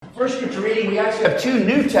First scripture reading, we actually have two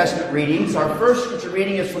New Testament readings. Our first scripture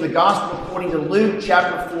reading is from the Gospel according to Luke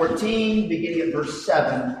chapter 14, beginning at verse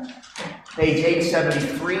 7, page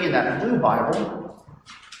 873 in that blue Bible.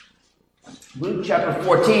 Luke chapter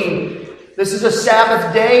 14. This is a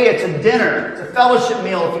Sabbath day. It's a dinner. It's a fellowship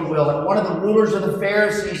meal, if you will, at one of the rulers of the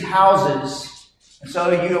Pharisees' houses. And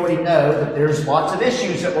so you already know that there's lots of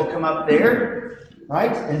issues that will come up there,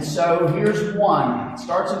 right? And so here's one. It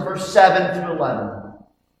starts in verse 7 through 11.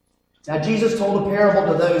 Now Jesus told a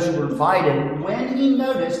parable to those who were invited when he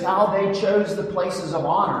noticed how they chose the places of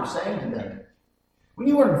honor, saying to them, when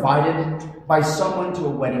you are invited by someone to a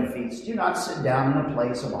wedding feast, do not sit down in a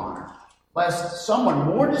place of honor, lest someone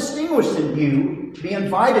more distinguished than you be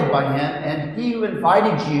invited by him, and he who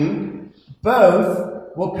invited you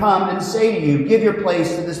both will come and say to you, give your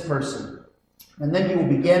place to this person. And then you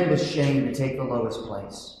will begin with shame to take the lowest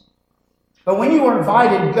place. But when you are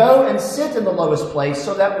invited, go and sit in the lowest place,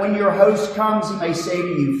 so that when your host comes, he may say to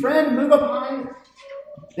you, friend, move up higher.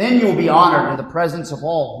 Then you will be honored in the presence of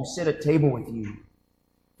all who sit at table with you.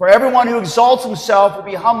 For everyone who exalts himself will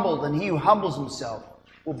be humbled, and he who humbles himself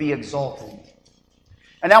will be exalted.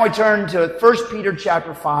 And now we turn to 1 Peter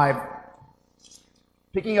chapter 5.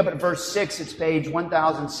 Picking up at verse 6, it's page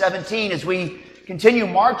 1017, as we continue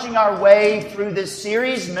marching our way through this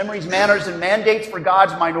series, Memories, Manners, and Mandates for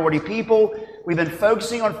God's Minority People. We've been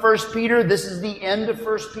focusing on 1 Peter. This is the end of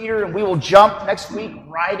 1 Peter, and we will jump next week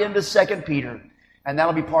right into 2 Peter. And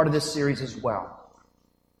that'll be part of this series as well.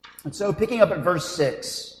 And so picking up at verse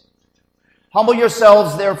 6, humble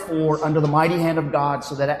yourselves, therefore, under the mighty hand of God,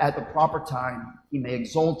 so that at the proper time he may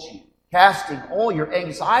exalt you, casting all your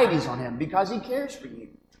anxieties on him, because he cares for you.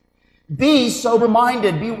 Be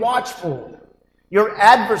sober-minded, be watchful. Your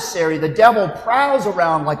adversary, the devil, prowls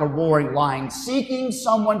around like a roaring lion, seeking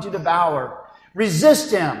someone to devour.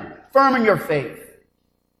 Resist him, firm in your faith,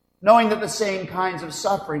 knowing that the same kinds of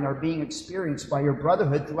suffering are being experienced by your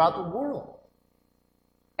brotherhood throughout the world.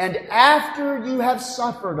 And after you have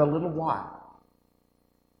suffered a little while,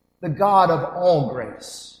 the God of all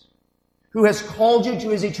grace, who has called you to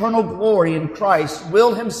his eternal glory in Christ,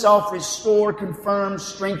 will himself restore, confirm,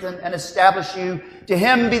 strengthen, and establish you. To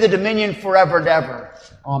him be the dominion forever and ever.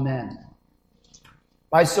 Amen.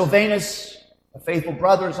 By Silvanus, a faithful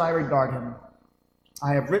brother as I regard him,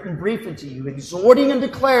 I have written briefly to you, exhorting and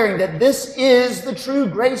declaring that this is the true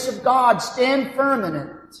grace of God. Stand firm in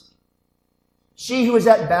it. She who is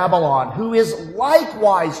at Babylon, who is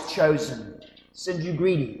likewise chosen, sends you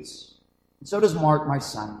greetings. And so does Mark, my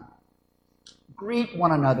son. Greet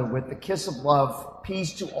one another with the kiss of love.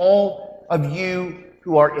 Peace to all of you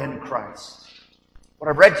who are in Christ. What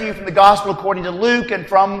I've read to you from the Gospel according to Luke and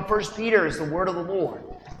from 1 Peter is the word of the Lord.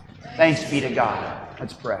 Thanks be to God.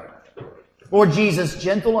 Let's pray. Lord Jesus,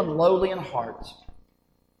 gentle and lowly in heart,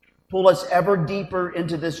 pull us ever deeper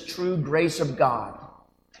into this true grace of God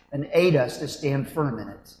and aid us to stand firm in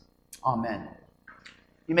it. Amen.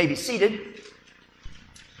 You may be seated.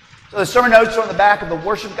 So the sermon notes are on the back of the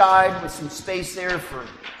worship guide with some space there for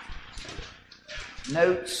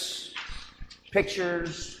notes,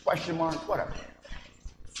 pictures, question marks, whatever.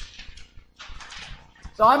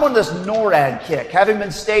 So I'm on this NORAD kick. Having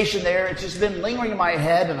been stationed there, it's just been lingering in my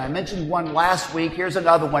head, and I mentioned one last week. Here's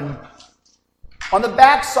another one. On the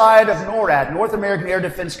backside of NORAD, North American Air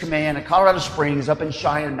Defense Command in Colorado Springs up in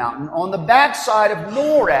Cheyenne Mountain, on the backside of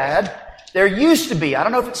NORAD, there used to be, I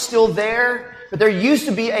don't know if it's still there, but there used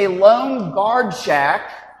to be a lone guard shack.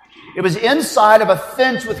 It was inside of a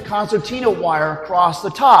fence with concertina wire across the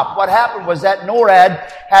top. What happened was that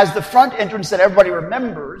NORAD has the front entrance that everybody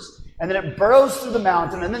remembers, and then it burrows through the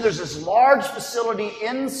mountain, and then there's this large facility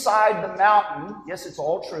inside the mountain. Yes, it's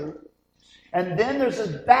all true. And then there's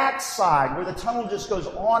this backside where the tunnel just goes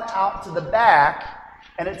on out to the back,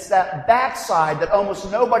 and it's that backside that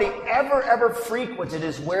almost nobody ever frequented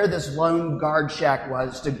is where this lone guard shack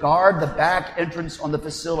was, to guard the back entrance on the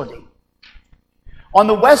facility. On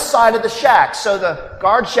the west side of the shack, so the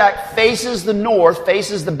guard shack faces the north,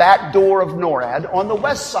 faces the back door of NORAD. On the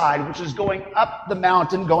west side, which is going up the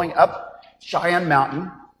mountain, going up Cheyenne Mountain,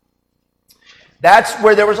 that's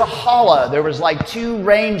where there was a hollow. There was like two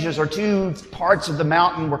ranges or two parts of the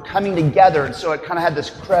mountain were coming together, and so it kind of had this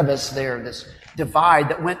crevice there, this divide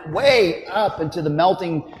that went way up into the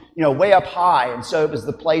melting, way up high. And so it was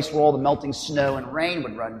the place where all the melting snow and rain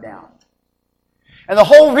would run down. And the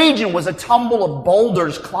whole region was a tumble of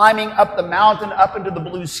boulders climbing up the mountain, up into the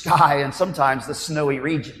blue sky, and sometimes the snowy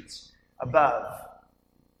regions above.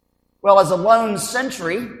 Well, as a lone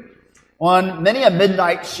sentry on many a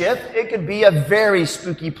midnight shift, it could be a very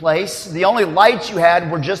spooky place. The only lights you had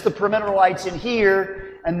were just the perimeter lights in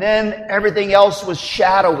here and then everything else was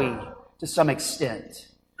shadowy to some extent.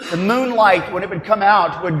 The moonlight, when it would come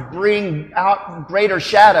out, would bring out greater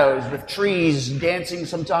shadows with trees dancing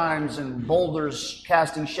sometimes and boulders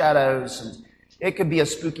casting shadows. And it could be a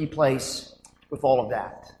spooky place with all of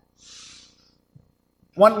that.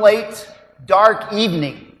 One late, dark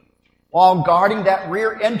evening, while guarding that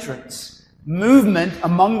rear entrance, movement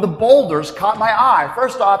among the boulders caught my eye.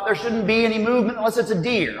 First off, there shouldn't be any movement unless it's a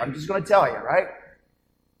deer. I'm just going to tell you, right?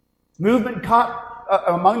 Movement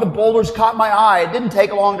among the boulders caught my eye. It didn't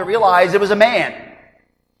take long to realize it was a man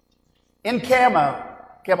in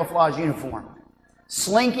camouflage uniform,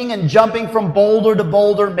 slinking and jumping from boulder to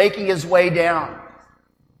boulder, making his way down.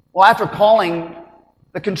 Well, after calling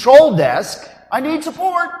the control desk, I need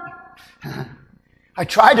support. I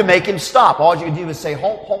tried to make him stop. All you could do was say,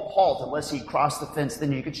 halt, halt, halt, unless he crossed the fence,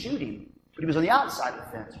 then you could shoot him. But he was on the outside of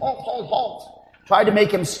the fence. Halt, halt, halt. Tried to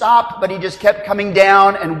make him stop, but he just kept coming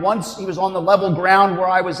down, and once he was on the level ground where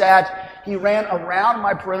I was at, he ran around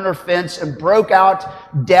my perimeter fence and broke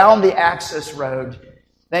out down the access road.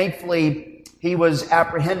 Thankfully, he was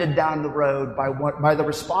apprehended down the road by the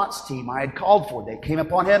response team I had called for. They came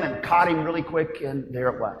upon him and caught him really quick, and there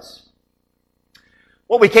it was.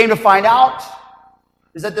 What we came to find out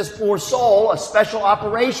is that this poor soul, a special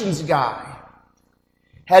operations guy,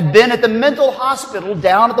 had been at the mental hospital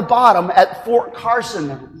down at the bottom at Fort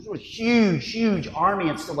Carson. It was a huge, huge army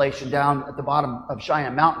installation down at the bottom of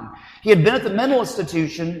Cheyenne Mountain. He had been at the mental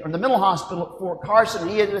institution, or the mental hospital at Fort Carson,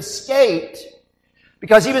 and he had escaped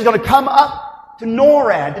because he was going to come up to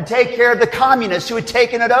NORAD to take care of the communists who had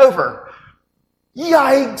taken it over.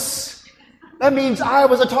 Yikes! That means I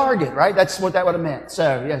was a target, right? That's what that would have meant.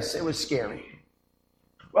 So, yes, it was scary.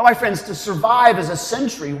 Well, my friends, to survive as a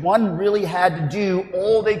sentry, one really had to do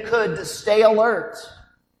all they could to stay alert.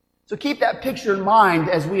 So keep that picture in mind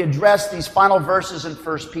as we address these final verses in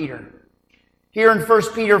 1 Peter. Here in 1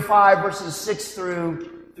 Peter 5, verses 6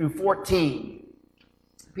 through 14,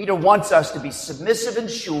 Peter wants us to be submissive and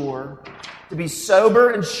sure, to be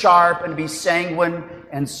sober and sharp, and to be sanguine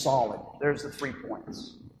and solid. There's the 3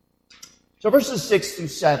 points. So verses 6 through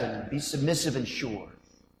 7, be submissive and sure.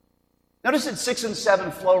 Notice that 6 and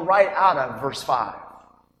 7 flow right out of verse 5.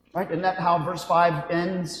 Right? Isn't that how verse 5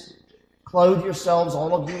 ends? Clothe yourselves,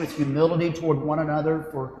 all of you, with humility toward one another,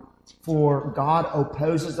 for God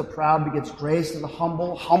opposes the proud, but gives grace to the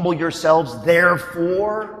humble. Humble yourselves,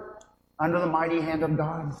 therefore, under the mighty hand of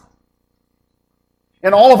God.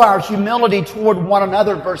 In all of our humility toward one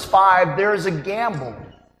another, verse 5, there is a gamble.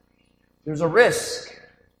 There's a risk.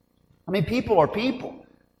 I mean, people are people.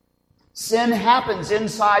 Sin happens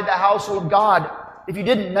inside the household of God. If you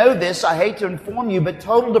didn't know this, I hate to inform you, but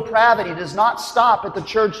total depravity does not stop at the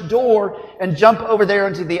church door and jump over there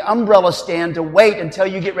into the umbrella stand to wait until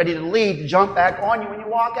you get ready to leave, to jump back on you when you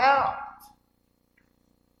walk out.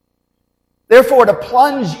 Therefore, to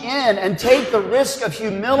plunge in and take the risk of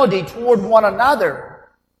humility toward one another,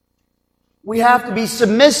 we have to be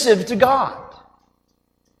submissive to God.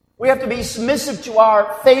 We have to be submissive to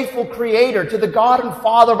our faithful Creator, to the God and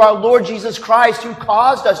Father of our Lord Jesus Christ, who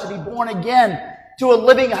caused us to be born again to a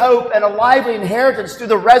living hope and a lively inheritance through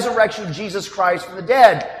the resurrection of Jesus Christ from the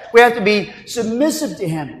dead. We have to be submissive to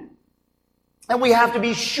Him. And we have to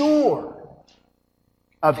be sure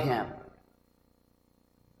of Him.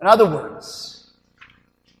 In other words,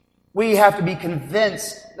 we have to be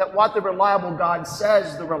convinced that what the reliable God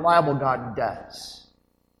says, the reliable God does.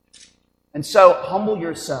 And so, humble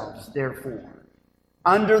yourselves, therefore,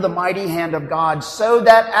 under the mighty hand of God, so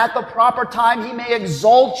that at the proper time He may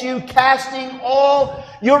exalt you, casting all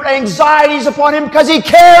your anxieties upon Him, because He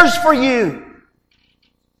cares for you.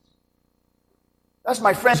 Thus,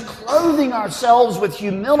 my friends, clothing ourselves with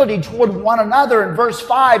humility toward one another in verse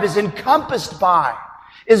 5 is encompassed by,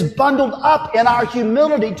 is bundled up in our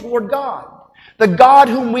humility toward God. The God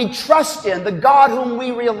whom we trust in, the God whom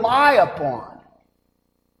we rely upon.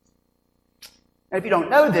 And if you don't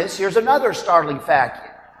know this, here's another startling fact.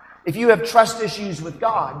 If you have trust issues with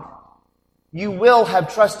God, you will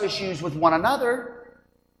have trust issues with one another,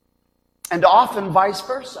 and often vice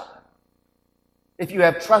versa. If you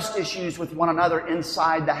have trust issues with one another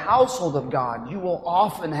inside the household of God, you will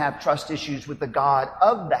often have trust issues with the God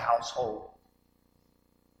of the household.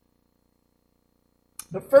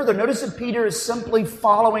 But further, notice that Peter is simply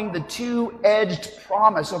following the two-edged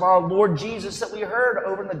promise of our Lord Jesus that we heard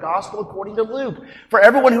over in the Gospel according to Luke. For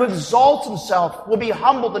everyone who exalts himself will be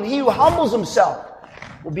humbled, and he who humbles himself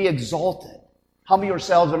will be exalted. Humble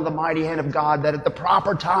yourselves under the mighty hand of God, that at the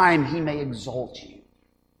proper time He may exalt you.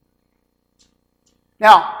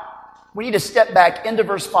 Now, we need to step back into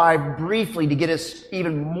verse 5 briefly to get us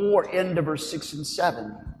even more into verse 6 and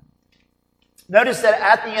 7. Notice that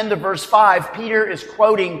at the end of verse 5, Peter is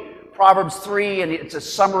quoting Proverbs 3, and it's a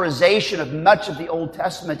summarization of much of the Old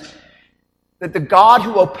Testament, that the God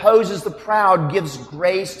who opposes the proud gives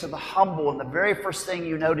grace to the humble. And the very first thing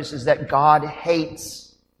you notice is that God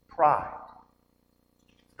hates pride.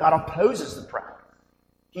 God opposes the proud.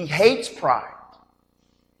 He hates pride.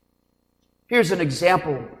 Here's an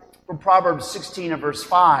example from Proverbs 16 and verse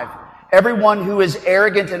 5. Everyone who is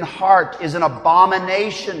arrogant in heart is an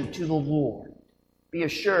abomination to the Lord. Be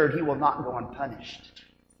assured he will not go unpunished.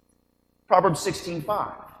 Proverbs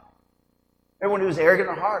 16:5. Everyone who is arrogant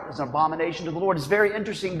in heart is an abomination to the Lord. It's very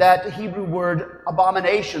interesting that the Hebrew word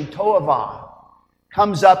abomination, toavah,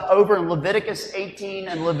 comes up over in Leviticus 18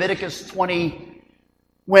 and Leviticus 20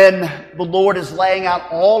 when the Lord is laying out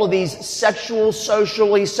all of these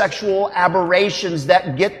socially sexual aberrations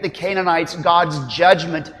that get the Canaanites God's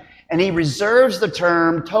judgment. And he reserves the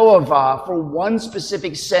term toavah for one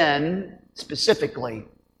specific sin, specifically.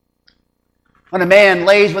 When a man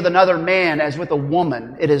lays with another man as with a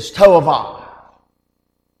woman, it is toavah,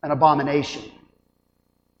 an abomination.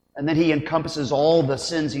 And then he encompasses all the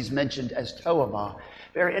sins he's mentioned as toavah.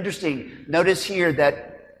 Very interesting. Notice here that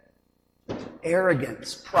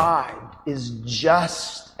arrogance, pride, is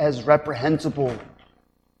just as reprehensible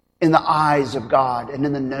in the eyes of God and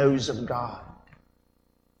in the nose of God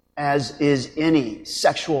as is any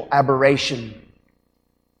sexual aberration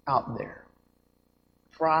out there.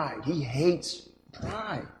 Pride. He hates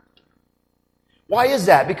pride. Why is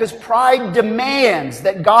that? Because pride demands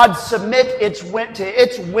that God submit to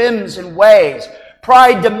its whims and ways.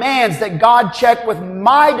 Pride demands that God check with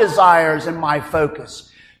my desires and my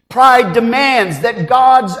focus. Pride demands that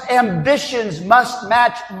God's ambitions must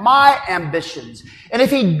match my ambitions. And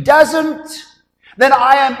if He doesn't, then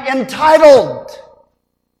I am entitled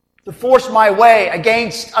to force my way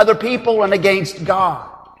against other people and against God.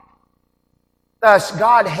 Thus,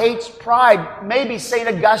 God hates pride. Maybe St.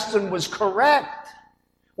 Augustine was correct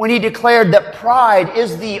when he declared that pride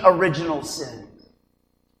is the original sin.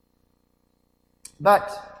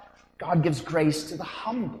 But God gives grace to the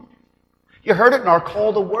humble. You heard it in our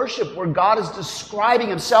call to worship where God is describing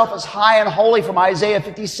Himself as high and holy from Isaiah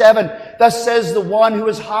 57. Thus says the one who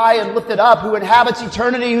is high and lifted up, who inhabits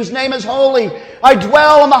eternity, whose name is holy. I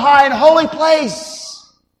dwell in the high and holy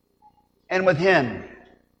place. And with Him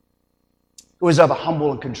who is of a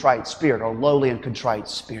humble and contrite spirit, or lowly and contrite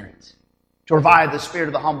spirit. To revive the spirit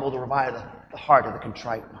of the humble, to revive the heart of the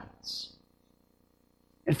contrite ones.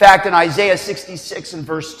 In fact, in Isaiah 66 and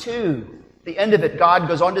verse 2, the end of it, God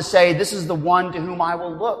goes on to say, this is the one to whom I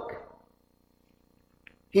will look.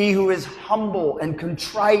 He who is humble and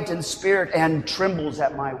contrite in spirit and trembles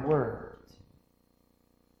at my word.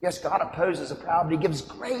 Yes, God opposes the proud, but He gives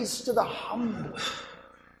grace to the humble.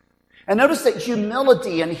 And notice that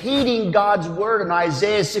humility and heeding God's word in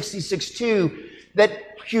Isaiah 66:2, that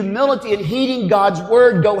humility and heeding God's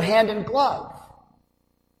word go hand in glove.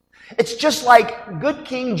 It's just like good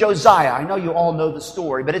King Josiah. I know you all know the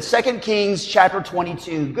story, but it's 2 Kings chapter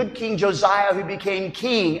 22. Good King Josiah who became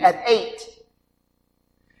king at 8.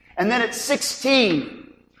 And then at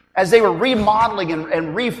 16, as they were remodeling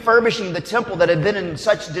and refurbishing the temple that had been in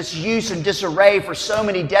such disuse and disarray for so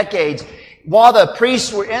many decades, while the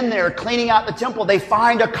priests were in there cleaning out the temple, they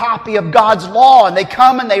find a copy of God's law, and they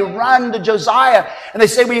come and they run to Josiah, and they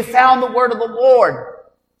say, we found the word of the Lord.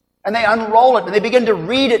 And they unroll it and they begin to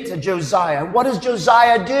read it to Josiah. What does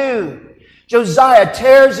Josiah do? Josiah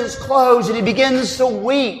tears his clothes and he begins to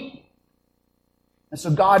weep. And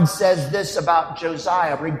so God says this about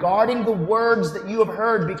Josiah, regarding the words that you have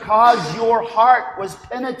heard, because your heart was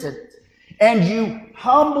penitent and you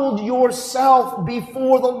humbled yourself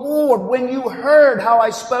before the Lord when you heard how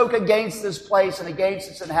I spoke against this place and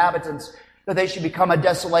against its inhabitants, that they should become a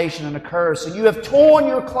desolation and a curse. And you have torn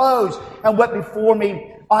your clothes and wept before me.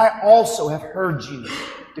 I also have heard you,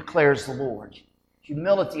 declares the Lord.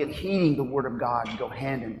 Humility and heeding the word of God go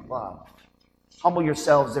hand in glove. Humble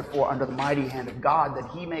yourselves, therefore, under the mighty hand of God, that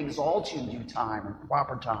He may exalt you in due time and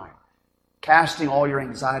proper time, casting all your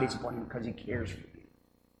anxieties upon Him because He cares for you.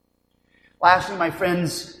 Lastly, my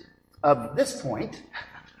friends, of this point,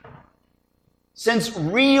 since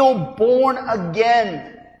real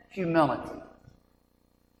born-again humility,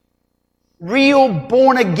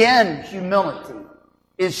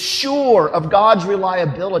 is sure of God's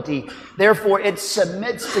reliability. Therefore, it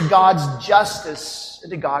submits to God's justice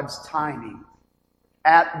and to God's timing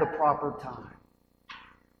at the proper time.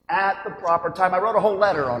 At the proper time. I wrote a whole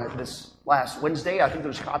letter on it this last Wednesday. I think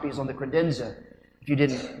there's copies on the credenza if you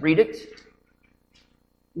didn't read it.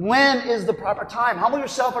 When is the proper time? Humble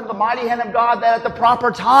yourself under the mighty hand of God that at the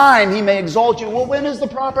proper time He may exalt you. Well, when is the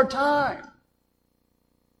proper time?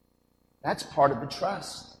 That's part of the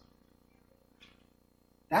trust.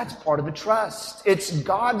 That's part of the trust. It's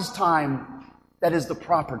God's time that is the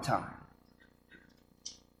proper time.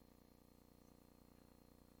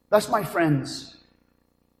 Thus, my friends,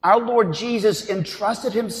 our Lord Jesus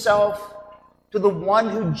entrusted Himself to the one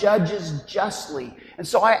who judges justly. And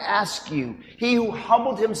so I ask you, He who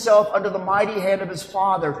humbled Himself under the mighty hand of His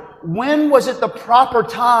Father, when was it the proper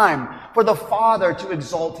time for the Father to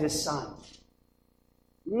exalt His Son?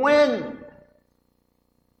 When?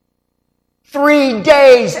 3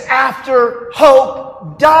 days after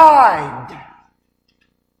hope died.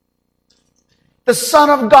 The Son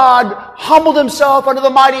of God humbled Himself under the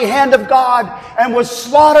mighty hand of God and was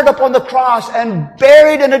slaughtered upon the cross and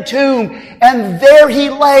buried in a tomb. And there He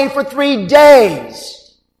lay for 3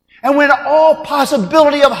 days. And when all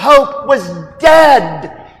possibility of hope was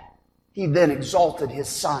dead, He then exalted His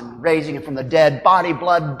Son, raising Him from the dead, body,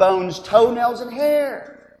 blood, bones, toenails, and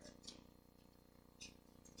hair.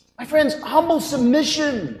 My friends, humble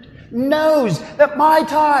submission knows that my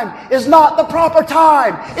time is not the proper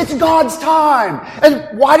time. It's God's time.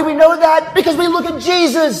 And why do we know that? Because we look at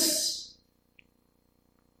Jesus.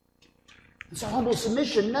 And so humble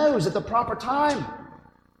submission knows that the proper time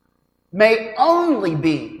may only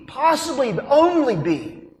be, possibly only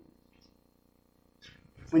be,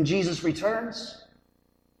 when Jesus returns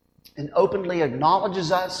and openly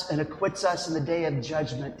acknowledges us and acquits us in the day of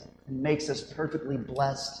judgment and makes us perfectly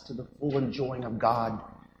blessed to the full enjoying of God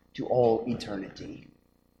to all eternity.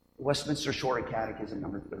 Westminster Shorter Catechism,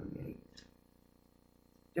 number 38.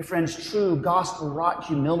 Dear friends, true gospel-wrought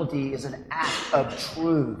humility is an act of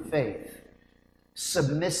true faith,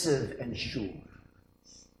 submissive and sure.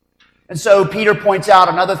 And so Peter points out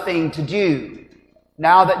another thing to do.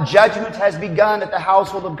 Now that judgment has begun at the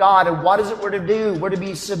household of God, and what is it we're to do? We're to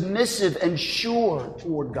be submissive and sure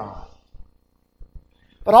toward God.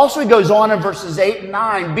 But also he goes on in verses 8 and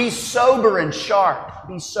 9, be sober and sharp.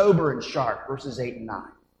 Be sober and sharp, verses 8 and 9.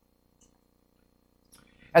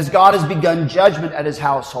 As God has begun judgment at His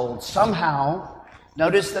household, somehow,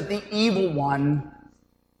 notice that the evil one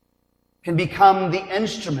can become the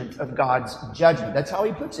instrument of God's judgment. That's how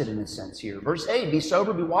he puts it in a sense here. Verse 8, be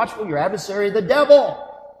sober, be watchful, your adversary, the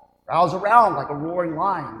devil, prowls around like a roaring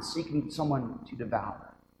lion, seeking someone to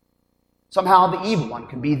devour. Somehow the evil one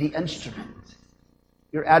can be the instrument.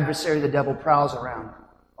 Your adversary, the devil, prowls around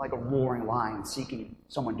like a roaring lion, seeking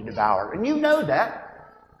someone to devour. And you know that.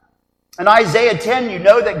 In Isaiah 10, you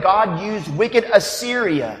know that God used wicked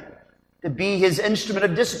Assyria to be His instrument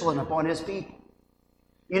of discipline upon His people.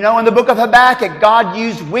 You know, in the book of Habakkuk, God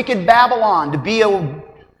used wicked Babylon to be an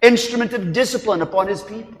instrument of discipline upon His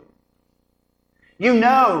people. You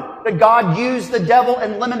know that God used the devil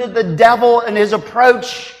and limited the devil in his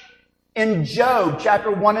approach in Job,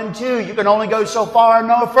 chapter 1 and 2. You can only go so far and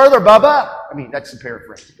no further, Bubba. I mean, that's the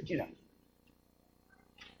paraphrase, but you know.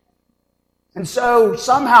 And so,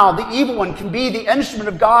 somehow, the evil one can be the instrument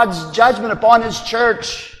of God's judgment upon His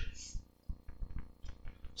church.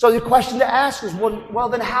 So the question to ask is, well,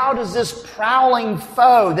 then how does this prowling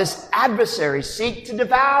foe, this adversary, seek to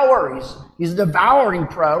devour? He's a devouring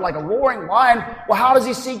pro, like a roaring lion. Well, how does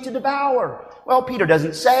he seek to devour? Well, Peter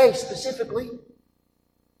doesn't say specifically.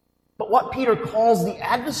 But what Peter calls the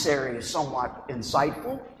adversary is somewhat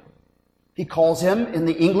insightful. He calls him, in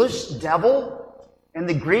the English, devil. In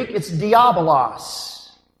the Greek, it's diabolos.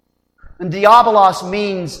 And diabolos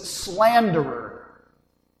means slanderer.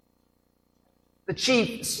 The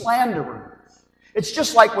chief slanderer. It's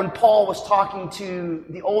just like when Paul was talking to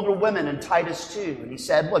the older women in Titus 2. And he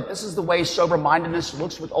said, look, this is the way sober-mindedness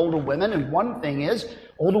looks with older women. And one thing is,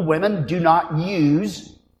 older women do not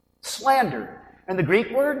use slander. And the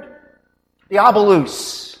Greek word,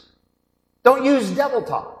 diabolos. Don't use devil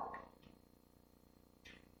talk.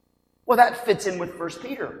 Well, that fits in with 1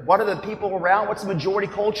 Peter. What are the people around? What's the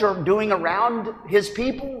majority culture doing around his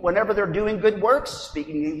people whenever they're doing good works?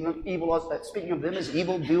 Speaking of them as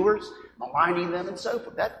evildoers, maligning them, and so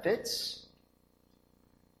forth. That fits.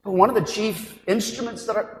 But one of the chief instruments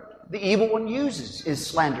that the evil one uses is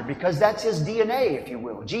slander, because that's his DNA, if you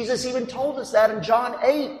will. Jesus even told us that in John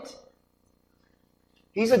 8.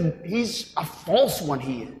 He's a false one,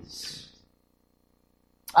 he is.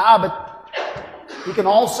 But he can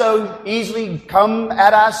also easily come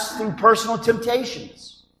at us through personal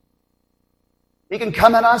temptations. He can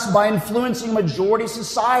come at us by influencing majority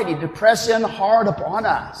society to press in hard upon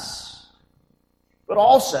us. But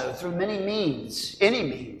also through many means, any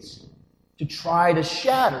means, to try to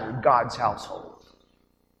shatter God's household.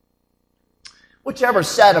 Whichever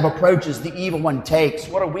set of approaches the evil one takes,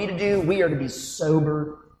 what are we to do? We are to be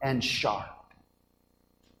sober and sharp.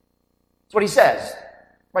 That's what he says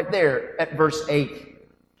right there at verse 8.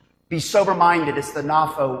 Be sober-minded. It's the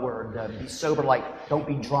napho word. Be sober, like don't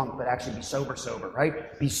be drunk, but actually be sober,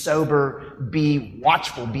 right? Be sober, be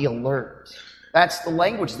watchful, be alert. That's the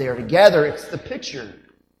language there. Together, it's the picture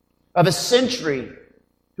of a sentry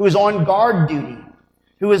who is on guard duty,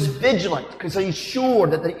 who is vigilant because he's sure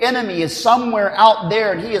that the enemy is somewhere out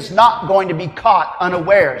there and he is not going to be caught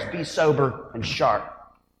unawares. Be sober and sharp.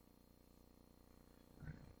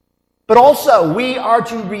 But also, we are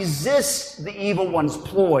to resist the evil one's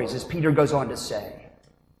ploys, as Peter goes on to say.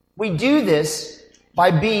 We do this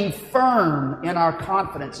by being firm in our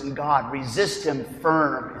confidence in God. Resist him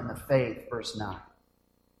firm in the faith, verse 9.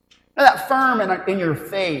 Now, that firm in your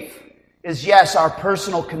faith is, yes, our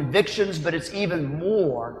personal convictions, but it's even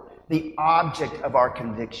more the object of our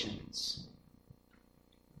convictions.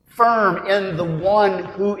 Firm in the one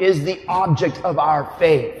who is the object of our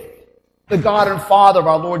faith. The God and Father of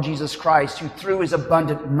our Lord Jesus Christ, who through his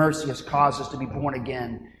abundant mercy has caused us to be born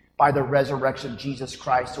again by the resurrection of Jesus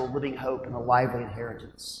Christ to a living hope and a lively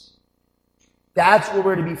inheritance. That's where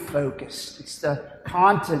we're to be focused. It's the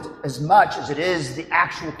content as much as it is the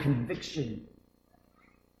actual conviction.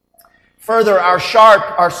 Further, our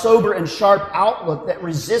sober and sharp outlook that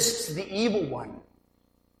resists the evil one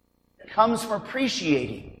comes from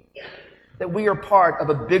appreciating that we are part of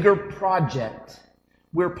a bigger project.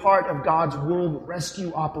 We're part of God's world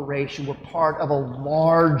rescue operation. We're part of a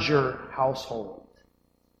larger household.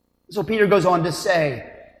 So Peter goes on to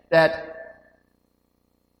say that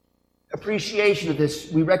appreciation of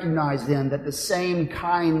this, we recognize then that the same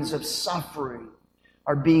kinds of suffering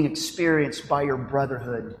are being experienced by your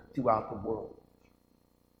brotherhood throughout the world.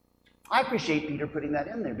 I appreciate Peter putting that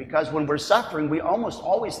in there because when we're suffering, we almost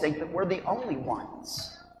always think that we're the only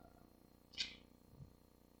ones.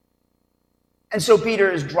 And so Peter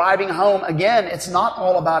is driving home, again, it's not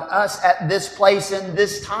all about us at this place in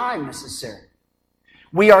this time necessarily.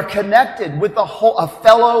 We are connected with a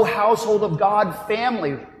fellow household of God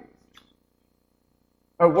family.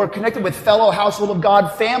 Or we're connected with fellow household of God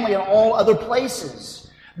family in all other places.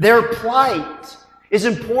 Their plight is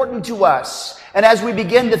important to us. And as we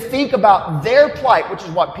begin to think about their plight, which is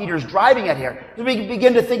what Peter's driving at here, as we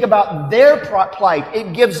begin to think about their plight,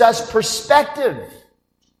 it gives us perspective.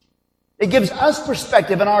 It gives us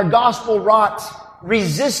perspective in our gospel-wrought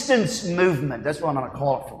resistance movement. That's what I'm going to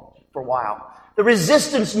call it for a while. The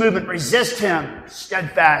resistance movement, resist him,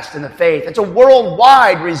 steadfast in the faith. It's a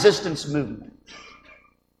worldwide resistance movement.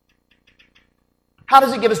 How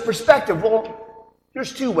does it give us perspective? Well,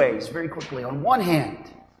 here's two ways, very quickly. On one hand,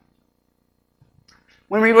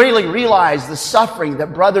 when we really realize the suffering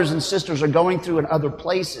that brothers and sisters are going through in other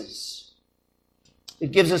places,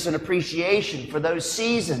 it gives us an appreciation for those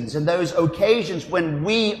seasons and those occasions when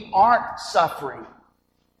we aren't suffering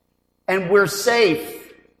and we're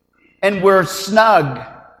safe and we're snug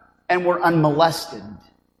and we're unmolested.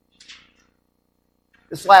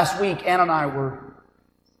 This last week, Ann and I were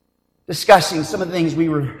discussing some of the things we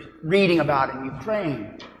were reading about in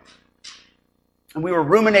Ukraine. And we were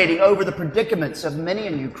ruminating over the predicaments of many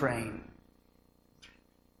in Ukraine,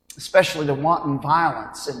 especially the wanton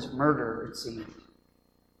violence and murder, it seemed.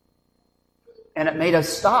 And it made us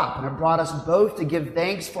stop, and it brought us both to give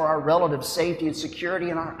thanks for our relative safety and security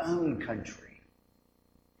in our own country.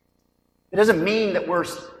 It doesn't mean that we're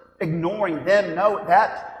ignoring them. No,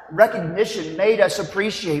 that recognition made us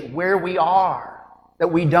appreciate where we are, that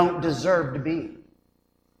we don't deserve to be.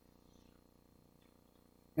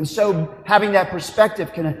 And so having that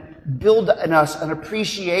perspective can build in us an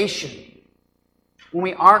appreciation when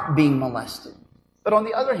we aren't being molested. But on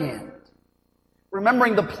the other hand,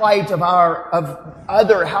 remembering the plight of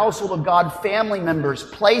other household of God family members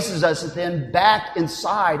places us then back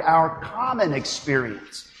inside our common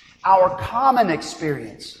experience. Our common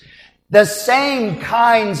experience. The same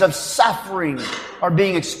kinds of suffering are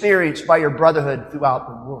being experienced by your brotherhood throughout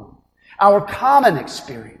the world. Our common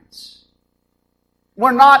experience.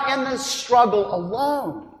 We're not in this struggle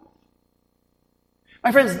alone.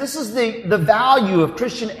 My friends, this is the value of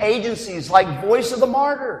Christian agencies like Voice of the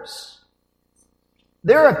Martyrs.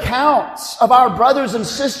 Their accounts of our brothers and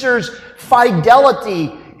sisters'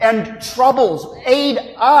 fidelity and troubles aid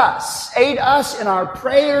us in our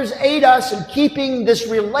prayers, aid us in keeping this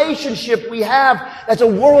relationship we have that's a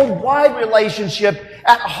worldwide relationship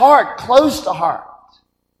at heart, close to heart.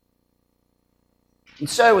 And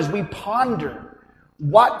so as we ponder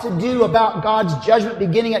what to do about God's judgment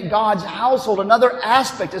beginning at God's household. Another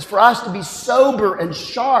aspect is for us to be sober and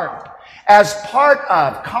sharp as part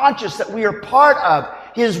of, conscious that we are part of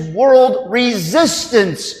His world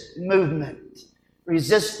resistance movement.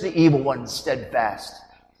 Resist the evil one steadfast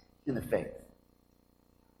in the faith.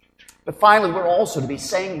 But finally, we're also to be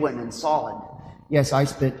sanguine and solid. Yes, I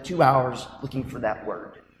spent 2 hours looking for that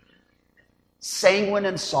word. Sanguine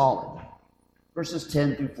and solid. Verses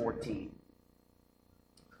 10 through 14.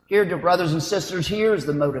 Here, dear brothers and sisters, here is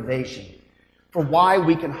the motivation for why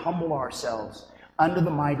we can humble ourselves under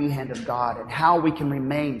the mighty hand of God and how we can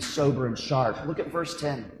remain sober and sharp. Look at verse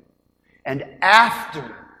 10. And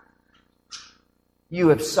after you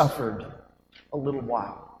have suffered a little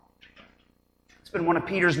while. It's been one of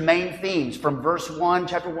Peter's main themes from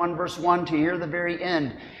chapter 1, verse 1 to here the very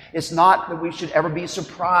end. It's not that we should ever be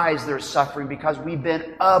surprised there's suffering, because we've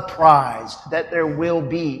been apprised that there will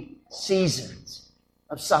be seasons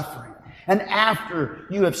of suffering. And after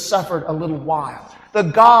you have suffered a little while, the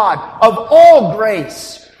God of all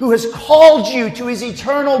grace, who has called you to His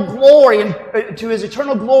eternal glory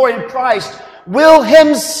in Christ, will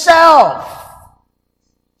Himself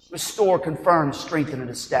restore, confirm, strengthen, and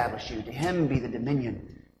establish you. To Him be the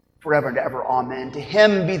dominion forever and ever. Amen. To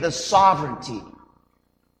Him be the sovereignty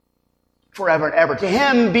forever and ever. To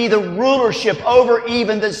Him be the rulership over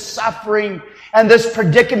even this suffering and this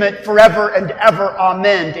predicament forever and ever.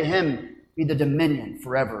 Amen. To Him be the dominion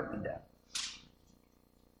forever and ever.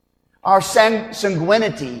 Our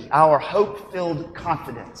sanguinity, our hope-filled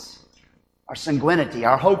confidence. Our sanguinity,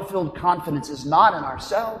 our hope-filled confidence is not in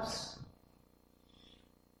ourselves.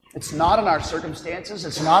 It's not in our circumstances.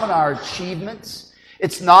 It's not in our achievements.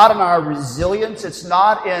 It's not in our resilience. It's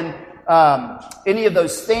not in any of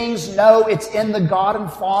those things. No, it's in the God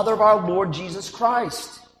and Father of our Lord Jesus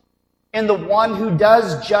Christ. In the one who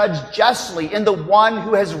does judge justly. In the one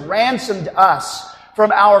who has ransomed us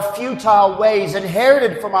from our futile ways,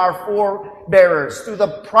 inherited from our forebearers through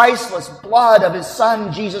the priceless blood of His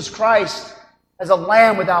Son, Jesus Christ, as a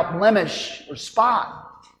lamb without blemish or spot.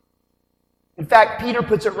 In fact, Peter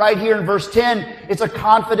puts it right here in verse 10. It's a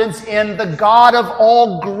confidence in the God of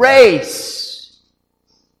all grace.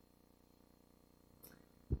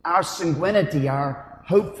 Our sanguinity, our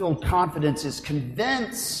hope-filled confidence is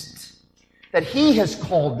convinced that He has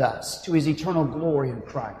called us to His eternal glory in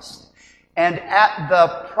Christ. And at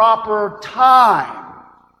the proper time,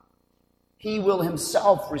 He will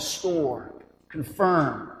Himself restore,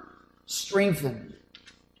 confirm, strengthen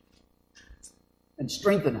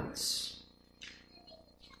us.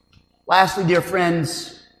 Lastly, dear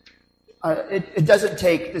friends, it doesn't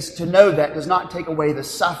take this to know that does not take away the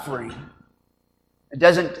suffering. It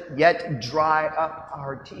doesn't yet dry up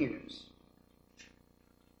our tears.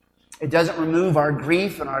 It doesn't remove our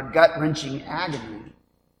grief and our gut-wrenching agony.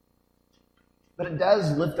 But it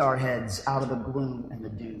does lift our heads out of the gloom and the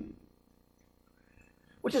doom.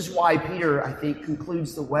 Which is why Peter, I think,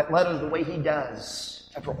 concludes the letter the way he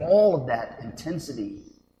does. After all of that intensity,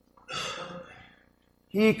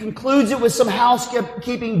 he concludes it with some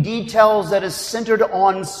housekeeping details that is centered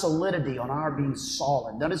on solidity, on our being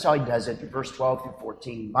solid. Notice how he does it in verse 12 through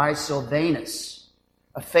 14. By Silvanus,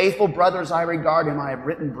 a faithful brother as I regard him, I have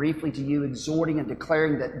written briefly to you, exhorting and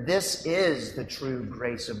declaring that this is the true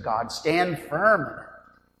grace of God. Stand firm in it.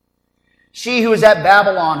 She who is at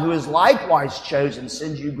Babylon, who is likewise chosen,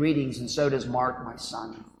 sends you greetings, and so does Mark, my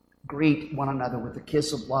son. Greet one another with a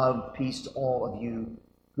kiss of love. Peace to all of you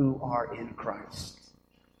who are in Christ.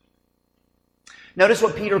 Notice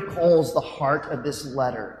what Peter calls the heart of this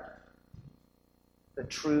letter. The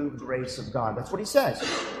true grace of God. That's what he says.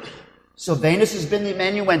 Silvanus has been the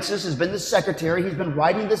amanuensis, has been the secretary. He's been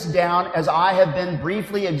writing this down as I have been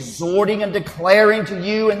briefly exhorting and declaring to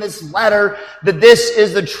you in this letter that this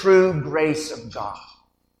is the true grace of God.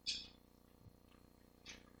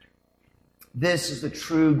 This is the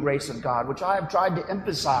true grace of God, which I have tried to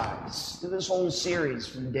emphasize through this whole series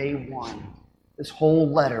from day one. This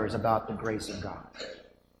whole letter is about the grace of God.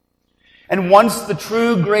 And once the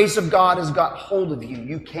true grace of God has got hold of you,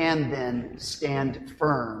 you can then stand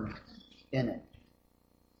firm in it.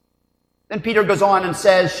 Then Peter goes on and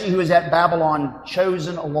says, she who is at Babylon,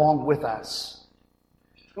 chosen along with us.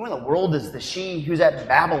 Who in the world is the she who's at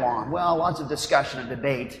Babylon? Well, lots of discussion and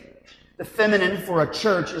debate. The feminine for a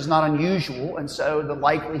church is not unusual, and so the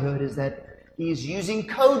likelihood is that he's using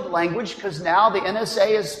code language because now the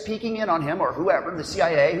NSA is peeking in on him, or whoever, the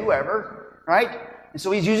CIA, whoever, right? And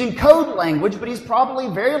so he's using code language, but he's probably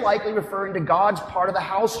very likely referring to God's part of the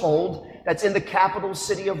household that's in the capital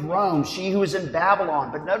city of Rome, she who is in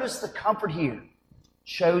Babylon. But notice the comfort here,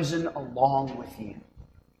 chosen along with you.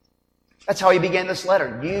 That's how he began this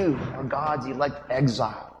letter. You are God's elect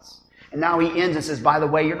exiles. And now he ends and says, by the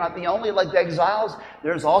way, you're not the only elect exiles.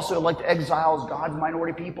 There's also elect exiles, God's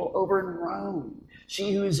minority people over in Rome.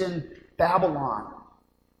 She who is in Babylon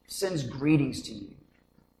sends greetings to you.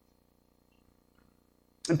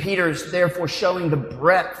 And Peter is therefore showing the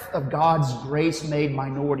breadth of God's grace-made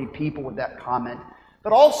minority people with that comment.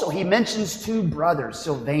 But also he mentions two brothers,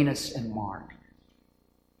 Silvanus and Mark.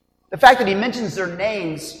 The fact that he mentions their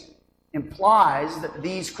names implies that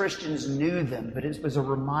these Christians knew them, but it was a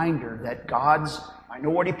reminder that God's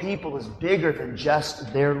minority people is bigger than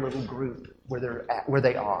just their little group where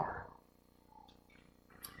they are.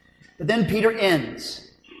 But then Peter ends.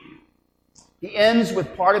 He ends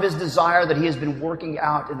with part of his desire that he has been working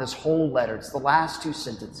out in this whole letter. It's the last two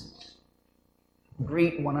sentences.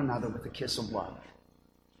 Greet one another with a kiss of love.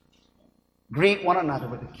 Greet one another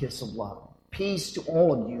with a kiss of love. Peace to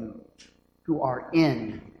all of you who are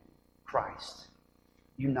in Christ,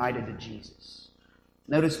 united to Jesus.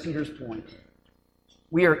 Notice Peter's point.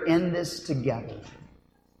 We are in this together,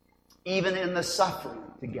 even in the suffering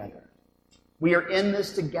together. We are in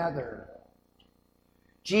this together.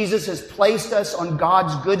 Jesus has placed us on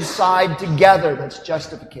God's good side together. That's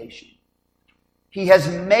justification. He has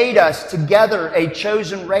made us together a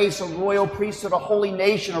chosen race, a royal priesthood, a holy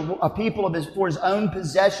nation, a people of for his own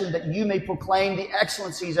possession, that you may proclaim the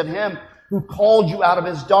excellencies of him who called you out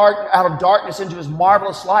of darkness into his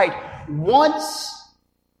marvelous light. Once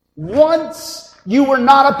you were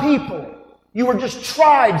not a people. You were just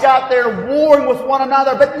tribes out there warring with one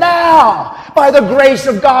another. But now, by the grace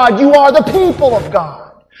of God, you are the people of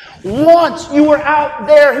God. Once you were out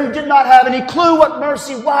there who did not have any clue what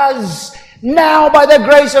mercy was. Now, by the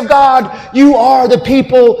grace of God, you are the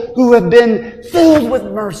people who have been filled with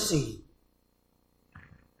mercy.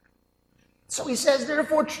 So he says,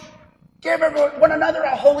 therefore, give one another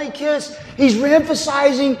a holy kiss. He's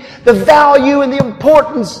reemphasizing the value and the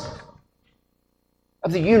importance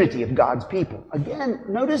of the unity of God's people. Again,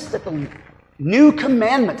 notice that the new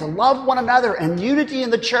commandment to love one another and unity in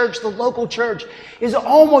the church, the local church, is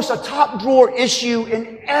almost a top drawer issue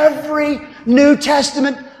in every New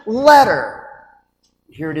Testament letter.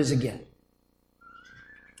 Here it is again.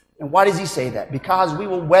 And why does he say that? Because we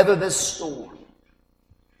will weather this storm.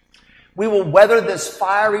 We will weather this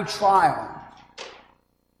fiery trial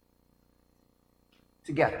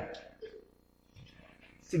together.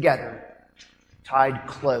 Together. Tied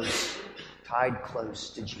close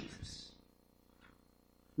to Jesus.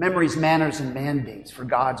 Memories, manners, and mandates for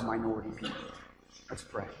God's minority people. Let's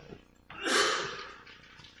pray.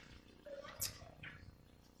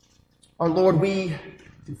 Our Lord, we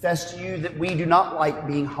confess to you that we do not like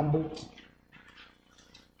being humbled.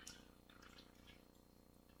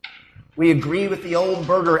 We agree with the old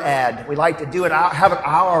burger ad. We like to do it, have it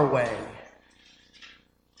our way.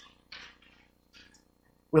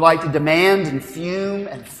 We like to demand and fume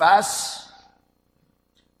and fuss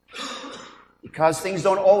because things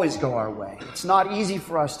don't always go our way. It's not easy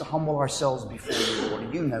for us to humble ourselves before you,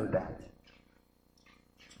 Lord. You know that.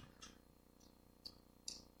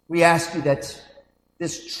 We ask you that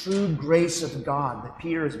this true grace of God that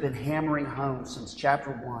Peter has been hammering home since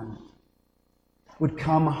chapter 1 would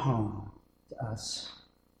come home to us.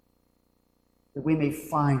 That we may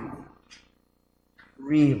finally,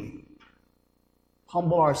 really,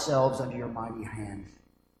 humble ourselves under your mighty hand,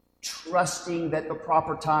 trusting that the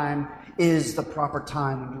proper time is the proper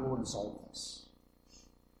time when you will exalt us,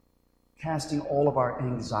 casting all of our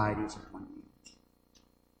anxieties upon you,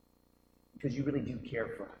 because you really do care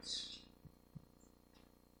for us.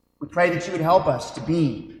 We pray that you would help us to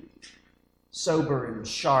be sober and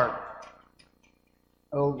sharp.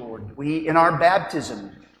 Oh Lord, we in our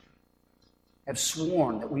baptism have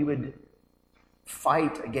sworn that we would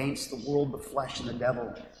fight against the world, the flesh, and the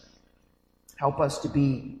devil. Help us to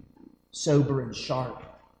be sober and sharp,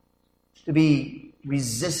 to be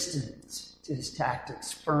resistant to his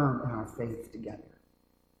tactics, firm in our faith together.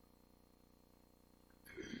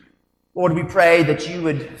 Lord, we pray that you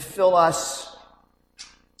would fill us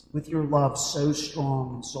with your love so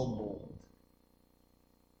strong and so bold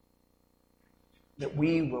that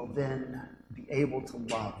we will then be able to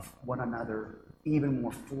love one another even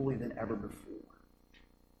more fully than ever before.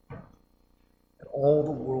 That all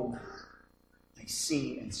the world may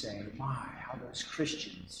see and say, my, how those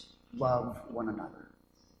Christians love one another.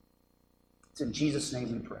 It's in Jesus'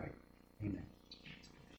 name we pray. Amen.